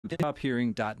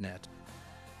hipophearing.net.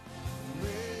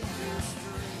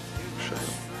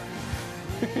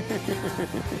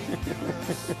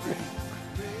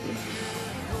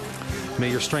 May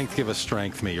your strength give us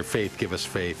strength. May your faith give us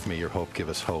faith. May your hope give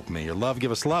us hope. May your love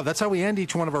give us love. That's how we end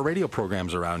each one of our radio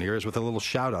programs around here, is with a little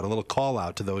shout out, a little call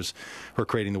out to those who are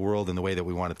creating the world in the way that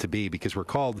we want it to be, because we're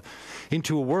called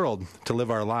into a world to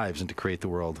live our lives and to create the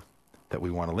world that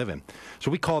we want to live in. So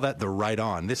we call that the right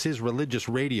on. This is religious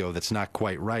radio that's not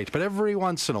quite right, but every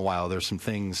once in a while there's some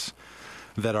things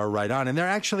that are right on, and there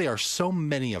actually are so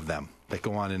many of them that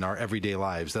go on in our everyday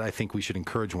lives that I think we should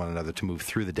encourage one another to move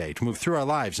through the day, to move through our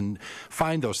lives and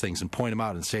find those things and point them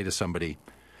out and say to somebody,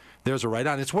 there's a right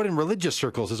on. It's what in religious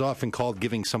circles is often called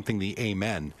giving something the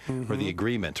amen, or the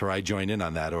agreement, or I join in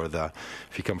on that, or the,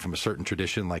 if you come from a certain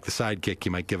tradition like the sidekick,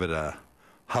 you might give it a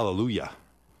hallelujah.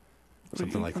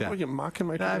 Something like that. Are you mocking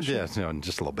my tradition? Yeah, no,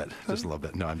 just a little bit. Just a little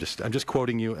bit. No, I'm just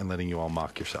quoting you and letting you all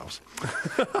mock yourselves.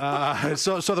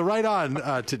 So the right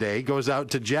on today goes out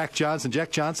to Jack Johnson.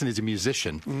 Jack Johnson is a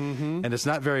musician, and it's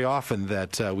not very often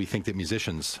that we think that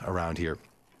musicians around here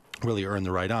really earn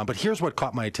the right on. But here's what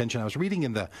caught my attention. I was reading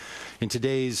in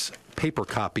today's paper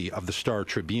copy of the Star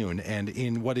Tribune, and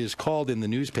in what is called in the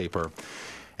newspaper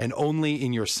and only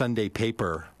in your Sunday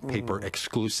paper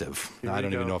exclusive. Now, I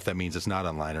don't even know if that means it's not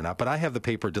online or not, but I have the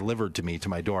paper delivered to me to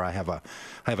my door. I have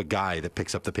a guy that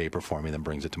picks up the paper for me and then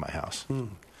brings it to my house.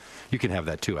 You can have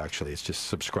that too, actually. It's just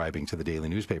subscribing to the daily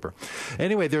newspaper.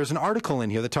 Anyway, there's an article in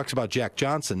here that talks about Jack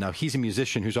Johnson. Now, he's a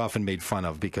musician who's often made fun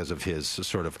of because of his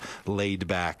sort of laid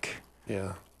back,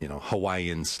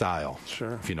 Hawaiian style.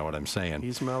 Sure. If you know what I'm saying.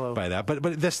 He's mellow. By that. But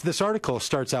this article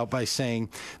starts out by saying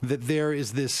that there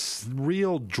is this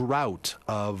real drought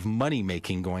of money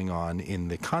making going on in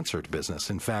the concert business.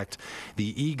 In fact,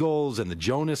 the Eagles and the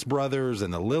Jonas Brothers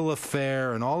and the Lilith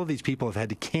Fair and all of these people have had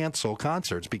to cancel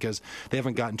concerts because they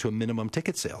haven't gotten to a minimum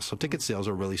ticket sales. So ticket sales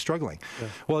are really struggling. Yeah.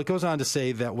 Well, it goes on to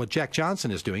say that what Jack Johnson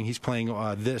is doing, he's playing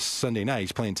this Sunday night.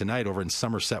 He's playing tonight over in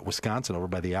Somerset, Wisconsin, over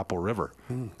by the Apple River.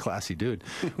 Classy dude.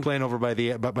 Playing over by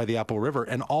the Apple River,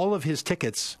 and all of his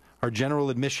tickets are general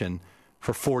admission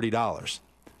for $40.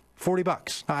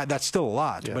 $40. That's still a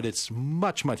lot, but it's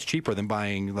much, much cheaper than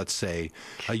buying, let's say,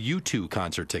 a U2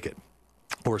 concert ticket.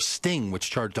 Or Sting, which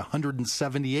charged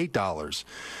 $178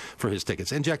 for his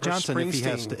tickets. And Jack Johnson,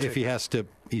 if he has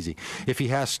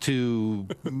to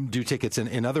do tickets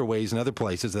in other ways, in other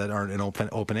places that aren't an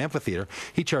open amphitheater,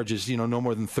 he charges no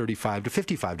more than $35 to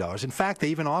 $55. In fact, they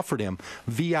even offered him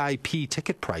VIP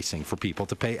ticket pricing for people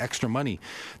to pay extra money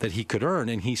that he could earn,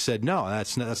 and he said no,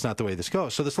 that's not the way this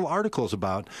goes. So this little article is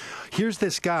about, here's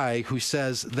this guy who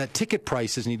says that ticket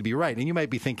prices need to be right, and you might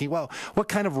be thinking, well, what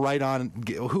kind of right on?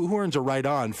 Who earns a right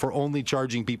on for only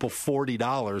charging people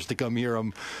 $40 to come hear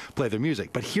them play their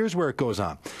music? But here's where it goes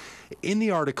on. In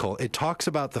the article, it talks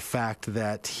about the fact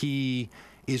that he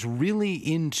is really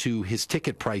into his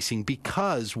ticket pricing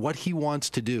because what he wants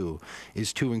to do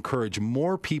is to encourage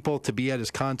more people to be at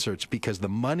his concerts, because the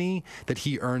money that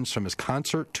he earns from his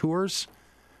concert tours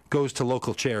goes to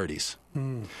local charities.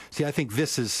 See, I think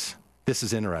this is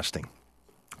interesting.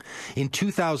 In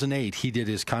 2008, he did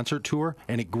his concert tour,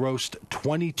 and it grossed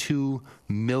 $22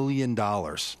 million.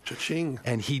 Cha-ching.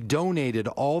 And he donated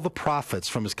all the profits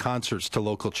from his concerts to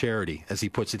local charity, as he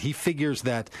puts it. He figures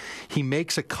that he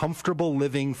makes a comfortable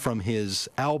living from his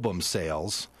album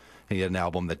sales. He had an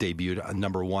album that debuted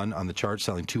 #1 on the chart,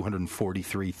 selling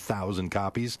 243,000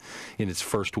 copies in its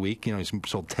first week. He's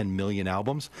sold 10 million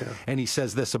albums. Yeah. And he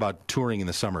says this about touring in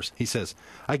the summers. He says,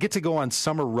 I get to go on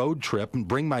summer road trip and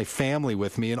bring my family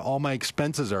with me, and all my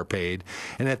expenses are paid.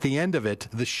 And at the end of it,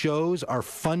 the shows are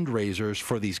fundraisers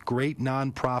for these great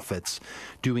nonprofits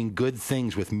doing good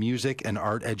things with music and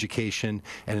art education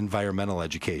and environmental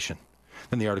education.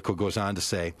 Then the article goes on to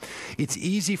say, it's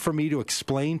easy for me to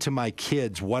explain to my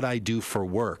kids what I do for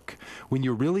work. When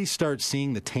you really start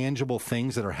seeing the tangible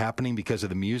things that are happening because of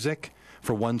the music,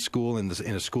 for one school in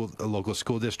a local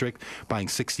school district buying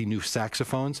 60 new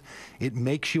saxophones, it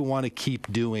makes you want to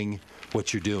keep doing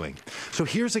what you're doing. So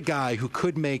here's a guy who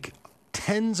could make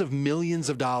tens of millions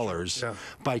of dollars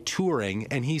by touring,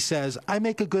 and he says, I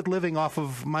make a good living off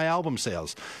of my album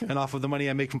sales and off of the money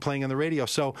I make from playing on the radio.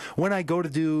 So when I go to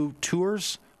do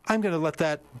tours, I'm going to let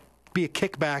that be a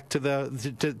kickback to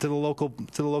the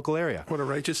local area. What a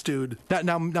righteous dude.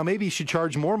 Now maybe you should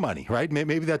charge more money, right?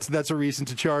 Maybe that's a reason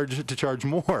to charge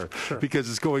more, because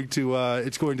it's going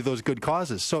to those good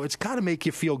causes. So it's got to make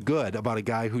you feel good about a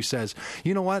guy who says,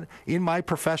 you know what, in my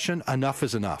profession, enough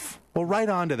is enough. Well, right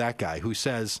on to that guy who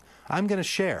says, I'm going to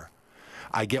share.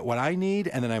 I get what I need,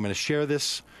 and then I'm going to share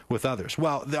this with others.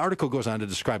 Well, the article goes on to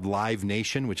describe Live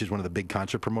Nation, which is one of the big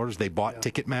concert promoters. They bought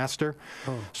Ticketmaster.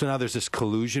 So now there's this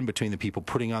collusion between the people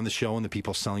putting on the show and the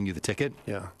people selling you the ticket.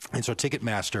 Yeah. And so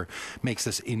Ticketmaster makes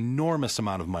this enormous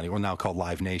amount of money, well, now called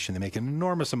Live Nation. They make an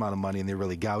enormous amount of money, and they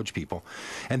really gouge people.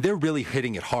 And they're really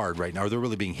hitting it hard right now, or they're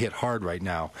really being hit hard right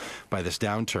now by this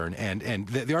downturn. And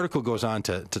the article goes on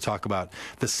to talk about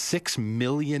the $6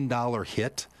 million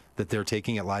hit that they're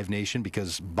taking at Live Nation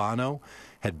because Bono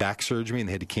had back surgery and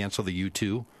they had to cancel the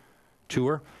U2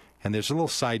 tour. And there's a little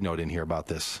side note in here about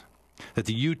this, that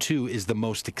the U2 is the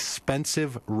most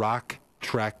expensive rock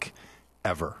trek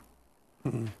ever.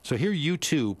 Mm-hmm. So here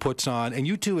U2 puts on, and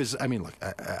U2 is, I mean, look,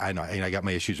 I know, I got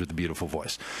my issues with the beautiful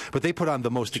voice, but they put on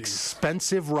the most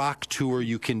expensive rock tour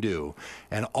you can do,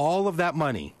 and all of that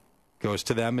money goes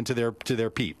to them and to their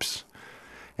peeps.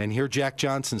 And here Jack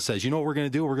Johnson says, you know what we're going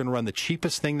to do? We're going to run the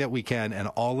cheapest thing that we can, and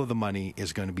all of the money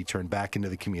is going to be turned back into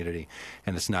the community,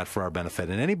 and it's not for our benefit.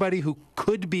 And anybody who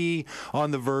could be on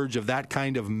the verge of that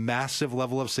kind of massive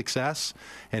level of success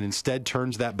and instead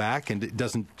turns that back and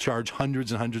doesn't charge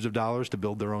hundreds and hundreds of dollars to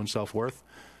build their own self-worth,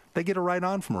 they get a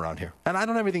right-on from around here. And I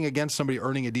don't have anything against somebody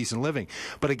earning a decent living,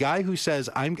 but a guy who says,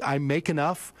 I make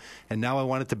enough, and now I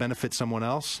want it to benefit someone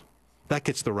else, that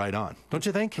gets the right on, don't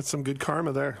you think? That's some good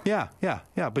karma there. Yeah.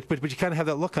 But you kind of have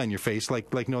that look on your face,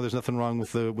 like no, there's nothing wrong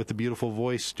with the beautiful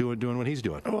voice doing what he's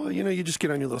doing. Well, you know, you just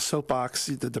get on your little soapbox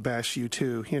to bash you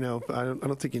too. You know, I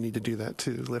don't think you need to do that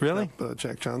to lift up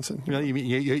Jack Johnson.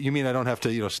 You mean I don't have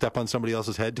to step on somebody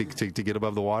else's head to get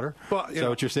above the water? Well, is that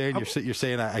what you're saying? You're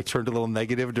saying I turned a little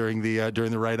negative during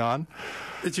the right on.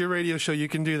 It's your radio show. You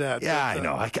can do that. Yeah, but, I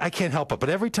know. I can't help it. But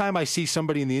every time I see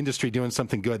somebody in the industry doing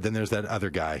something good, then there's that other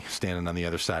guy standing on the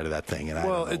other side of that thing. And I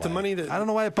don't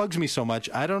know why it bugs me so much.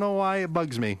 I don't know why it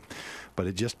bugs me, but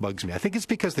it just bugs me. I think it's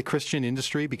because the Christian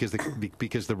industry, because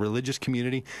the religious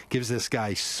community gives this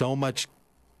guy so much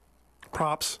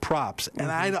props,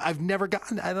 and I've never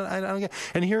gotten. I don't get.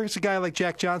 And here's a guy like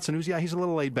Jack Johnson, who's he's a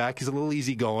little laid back, he's a little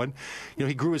easygoing.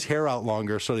 He grew his hair out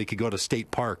longer so that he could go to state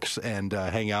parks and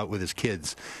hang out with his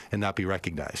kids and not be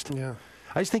recognized. Yeah,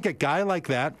 I just think a guy like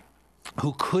that,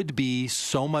 who could be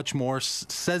so much more,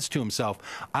 says to himself,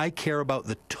 I care about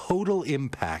the total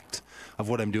impact of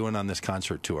what I'm doing on this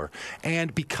concert tour.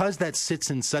 And because that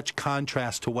sits in such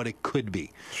contrast to what it could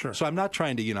be. Sure. So I'm not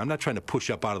trying to push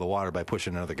up out of the water by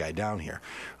pushing another guy down here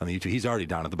on the YouTube. He's already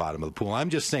down at the bottom of the pool. I'm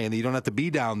just saying that you don't have to be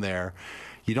down there.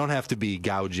 You don't have to be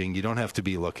gouging. You don't have to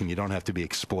be looking. You don't have to be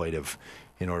exploitive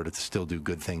in order to still do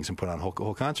good things and put on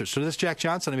whole concerts. So this Jack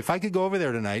Johnson, I mean, if I could go over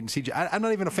there tonight and see, I'm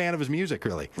not even a fan of his music,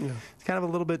 really. Yeah. It's kind of a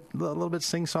little bit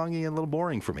sing-songy and a little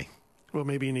boring for me. Well,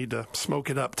 maybe you need to smoke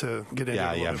it up to get into it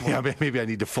a little bit more. Yeah, maybe I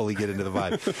need to fully get into the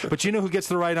vibe. But you know who gets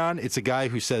the right on? It's a guy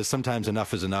who says sometimes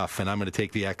enough is enough, and I'm going to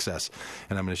take the excess,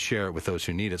 and I'm going to share it with those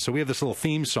who need it. So we have this little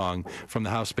theme song from the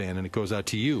house band, and it goes out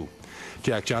to you,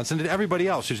 Jack Johnson, and everybody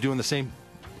else who's doing the same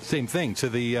thing. To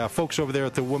the folks over there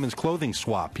at the women's clothing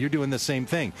swap, you're doing the same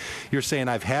thing. You're saying,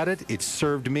 I've had it, it's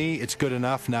served me, it's good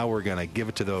enough, now we're going to give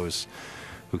it to those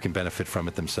who can benefit from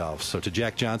it themselves. So to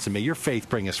Jack Johnson, may your faith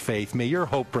bring us faith, may your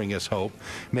hope bring us hope,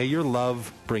 may your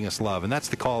love bring us love. And that's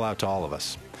the call out to all of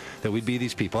us, that we'd be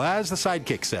these people. As the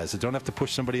sidekick says, that don't have to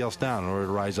push somebody else down in order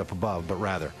to rise up above, but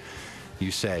rather you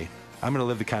say, I'm going to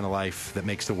live the kind of life that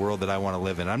makes the world that I want to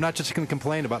live in. I'm not just going to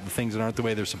complain about the things that aren't the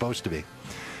way they're supposed to be.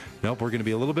 Nope, we're going to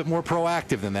be a little bit more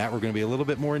proactive than that. We're going to be a little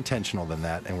bit more intentional than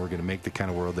that, and we're going to make the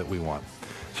kind of world that we want.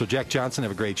 So, Jack Johnson,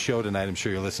 have a great show tonight. I'm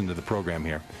sure you're listening to the program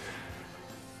here.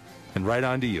 And right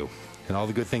on to you and all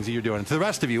the good things that you're doing. And to the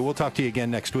rest of you, we'll talk to you again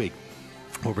next week.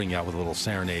 We'll bring you out with a little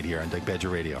serenade here on Doug Badger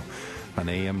Radio on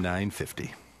AM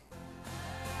 950.